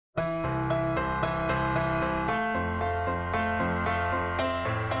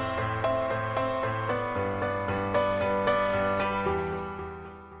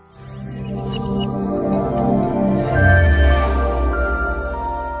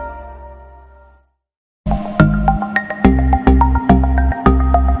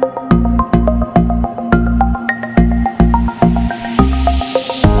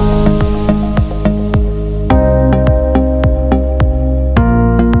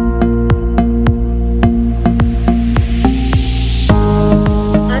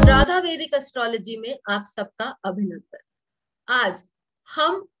Astrology में आप सबका अभिनंदन। आज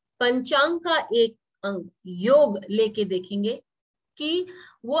हम पंचांग का एक अंग योग लेके देखेंगे कि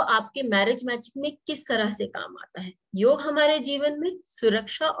वो आपके मैरिज मैचिंग में किस तरह से काम आता है। योग हमारे जीवन में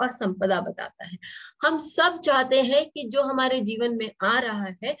सुरक्षा और संपदा बताता है। हम सब चाहते हैं कि जो हमारे जीवन में आ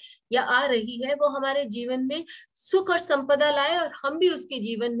रहा है या आ रही है वो हमारे जीवन में सुख और संपदा लाए और हम भी उसके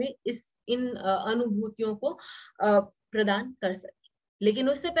जीवन में इन अनुभूतियों को प्रदान कर सके। लेकिन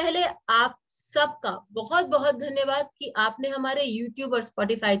उससे पहले आप सबका बहुत बहुत धन्यवाद कि आपने हमारे YouTube और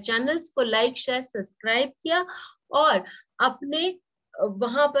Spotify चैनल्स को लाइक शेयर सब्सक्राइब किया और अपने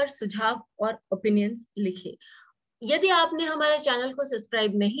वहां पर सुझाव और ओपिनियंस लिखे। यदि आपने हमारे चैनल को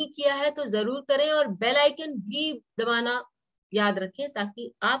सब्सक्राइब नहीं किया है तो जरूर करें और बेल आइकन भी दबाना याद रखें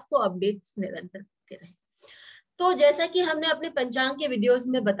ताकि आपको अपडेट्स निरंतर मिलते रहें। तो जैसा कि हमने अपने पंचांग के वीडियोस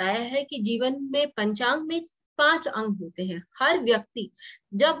में बताया है कि जीवन में पंचांग में 5 अंग होते हैं। हर व्यक्ति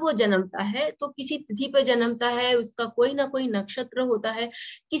जब वो जन्मता है तो किसी तिथि पर जन्मता है, उसका कोई ना कोई नक्षत्र होता है,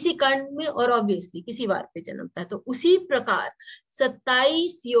 किसी कर्ण में और ऑब्वियसली किसी वार पे जन्मता है। तो उसी प्रकार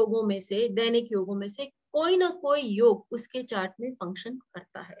 27 योगों में से, दैनिक योगों में से कोई ना कोई योग उसके चार्ट में फंक्शन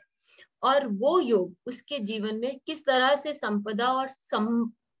करता है और वो योग उसके जीवन में किस तरह से संपदा और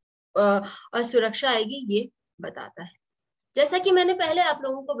सुरक्षा आएगी ये बताता है। जैसा कि मैंने पहले आप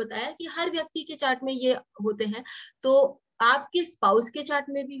लोगों को बताया कि हर व्यक्ति के चार्ट में ये होते हैं, तो आपके स्पाउस के चार्ट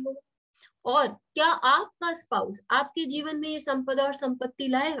में भी हो। और क्या आपका स्पाउस आपके जीवन में ये संपदा और संपत्ति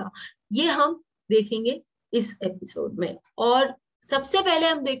लाएगा, ये हम देखेंगे इस एपिसोड में। और सबसे पहले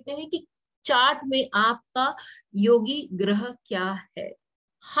हम देखते हैं कि चार्ट में आपका योगी ग्रह क्या है।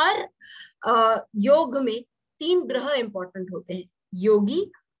 हर योग में 3 ग्रह इंपॉर्टेंट होते हैं,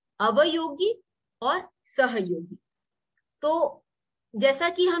 योगी, अवयोगी और सहयोगी। तो जैसा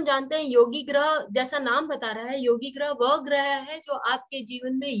कि हम जानते हैं योगी ग्रह, जैसा नाम बता रहा है, योगी ग्रह वह ग्रह है जो आपके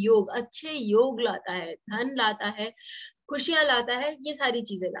जीवन में योग, अच्छे योग लाता है, धन लाता है, खुशियां लाता है, ये सारी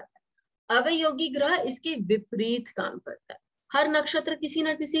चीजें लाता है। अवयोगी ग्रह इसके विपरीत काम करता है। हर नक्षत्र किसी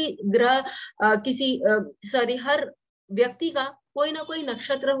ना किसी ग्रह हर व्यक्ति का कोई ना कोई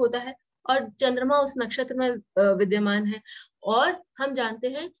नक्षत्र होता है और चंद्रमा उस नक्षत्र में विद्यमान है। और हम जानते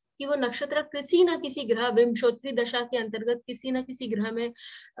हैं कि वो नक्षत्र किसी न किसी ग्रह, विंशोत्तरी दशा के अंतर्गत किसी न किसी ग्रह में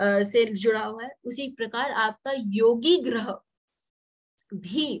से जुड़ा हुआ है। उसी प्रकार आपका योगी ग्रह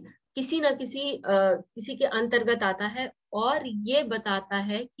भी किसी न किसी के अंतर्गत आता है और ये बताता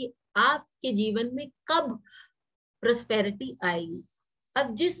है कि आपके जीवन में कब प्रोस्पेरिटी आएगी।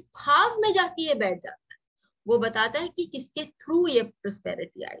 अब जिस भाव में जाके ये बैठ जाता है वो बताता है कि किसके थ्रू ये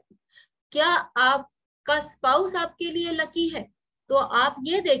प्रोस्पेरिटी आएगी। क्या आपका स्पाउस आपके लिए लकी है, तो आप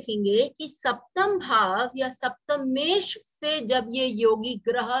ये देखेंगे कि सप्तम भाव या सप्तमेश से जब ये योगी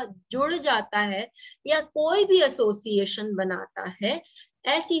ग्रह जुड़ जाता है या कोई भी एसोसिएशन बनाता है,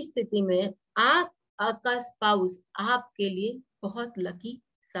 ऐसी स्थिति में आपका स्पाउस आपके लिए बहुत लकी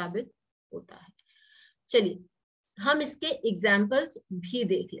साबित होता है। चलिए हम इसके एग्जाम्पल्स भी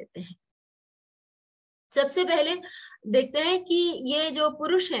देख लेते हैं। सबसे पहले देखते हैं कि ये जो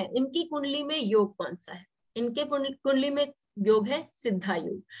पुरुष हैं इनकी कुंडली में योग कौन सा है। इनके कुंडली में योग है सिद्धा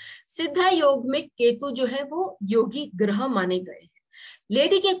योग। सिद्धा योग में केतु जो है वो योगी ग्रह माने गए हैं।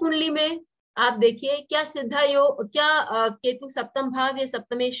 लेडी के कुंडली में आप देखिए क्या सिद्धा योग, क्या केतु सप्तम भाव या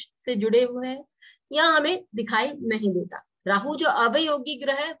सप्तमेश से जुड़े हुए हैं, या हमें दिखाई नहीं देता। राहु जो अवयोगी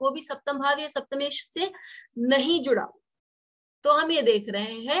ग्रह है वो भी सप्तम भाव या सप्तमेश से नहीं जुड़ा। तो हम ये देख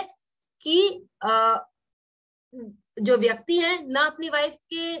रहे हैं कि जो व्यक्ति है ना अपनी वाइफ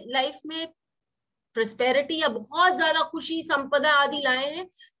के लाइफ में प्रोस्पेरिटी या बहुत ज्यादा खुशी संपदा आदि लाए हैं,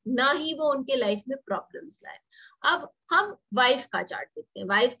 ना ही वो उनके लाइफ में प्रॉब्लम्स लाए। अब हम वाइफ का चार्ट देखते हैं।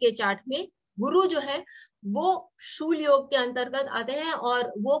 वाइफ के चार्ट में गुरु जो है वो शूल योग के अंतर्गत आते हैं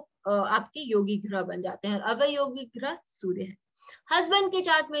और वो आपके योगी ग्रह बन जाते हैं। अवयोगी ग्रह सूर्य है। हस्बैंड के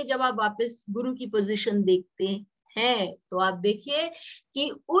चार्ट में जब आप वापस गुरु की पोजीशन देखते हैं तो आप देखिए कि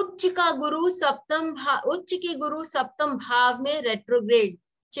उच्च के गुरु सप्तम भाव में रेट्रोग्रेड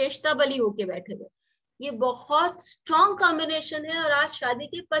चेष्टा बली होके बैठे हुए। ये बहुत स्ट्रॉन्ग कॉम्बिनेशन है और आज शादी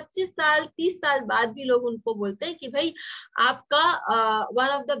के 25 साल 30 साल बाद भी लोग उनको बोलते हैं कि भाई आपका one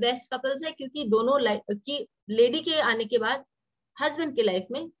of the best couples है, क्योंकि दोनों की लेडी के आने के बाद हस्बैंड के लाइफ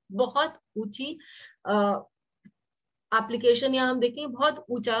में बहुत ऊंची एप्लीकेशन, या हम देखें बहुत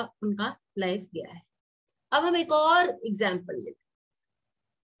ऊंचा उनका लाइफ गया है। अब हम एक और एग्जाम्पल लेते हैं।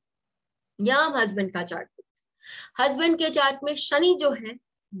 यहाँ हम हस्बैंड का चार्ट देखते हैं। हस्बैंड के चार्ट में शनि जो है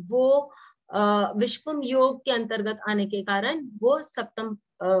वो विषुकुम योग के अंतर्गत आने के कारण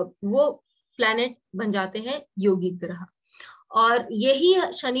वो प्लैनेट बन जाते हैं योगी ग्रह, और यही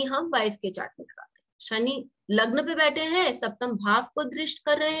शनि हम वाइफ के चार्ट में लगाते हैं। शनि लग्न पे बैठे हैं, सप्तम भाव को दृष्ट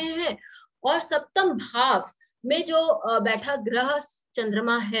कर रहे हैं और सप्तम भाव में जो बैठा ग्रह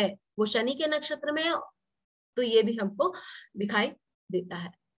चंद्रमा है वो शनि के नक्षत्र में है, तो ये भी हमको दिखाई देता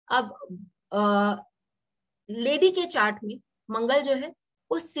है। अब लेडी के चार्ट में मंगल जो है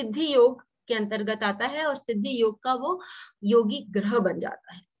वो सिद्धि योग के अंतर्गत आता है और सिद्धि योग का वो योगी ग्रह बन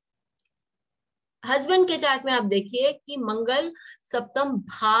जाता है। हस्बैंड के चार्ट में आप देखिए कि मंगल सप्तम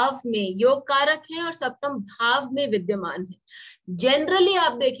भाव में योग कारक है और सप्तम भाव में विद्यमान है। जनरली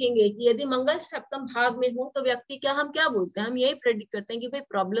आप देखेंगे कि यदि मंगल सप्तम भाव में हो तो व्यक्ति हम क्या बोलते हैं, हम यही प्रेडिक्ट करते हैं कि भाई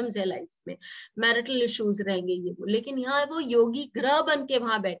प्रॉब्लम्स है लाइफ में, मैरिटल इश्यूज रहेंगे ये वो, लेकिन यहाँ वो योगी ग्रह बन के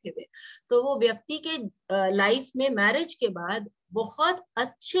वहां बैठे हुए, तो वो व्यक्ति के लाइफ में मैरिज के बाद बहुत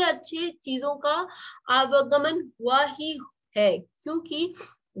अच्छे अच्छे चीजों का आवागमन हुआ ही है, क्योंकि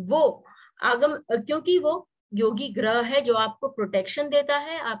वो योगी ग्रह है जो आपको प्रोटेक्शन देता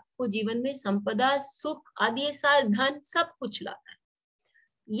है, आपको जीवन में संपदा सुख आदि सार धन सब कुछ लाता है।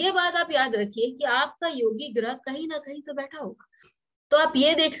 ये बात आप याद रखिए कि आपका योगी ग्रह कहीं ना कहीं तो बैठा होगा। तो आप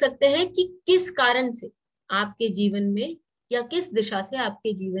ये देख सकते हैं कि किस कारण से आपके जीवन में या किस दिशा से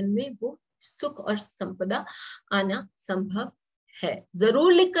आपके जीवन में वो सुख और संपदा आना संभव है।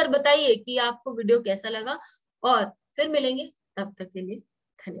 जरूर लिखकर बताइए कि आपको वीडियो कैसा लगा और फिर मिलेंगे, तब तक के लिए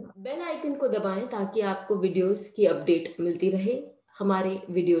धन्यवाद। बेल आइकन को दबाएं ताकि आपको वीडियोस की अपडेट मिलती रहे। हमारे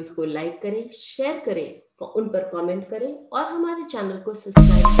वीडियोस को लाइक करें, शेयर करें, उन पर कमेंट करें और हमारे चैनल को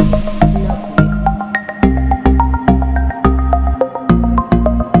सब्सक्राइब करें।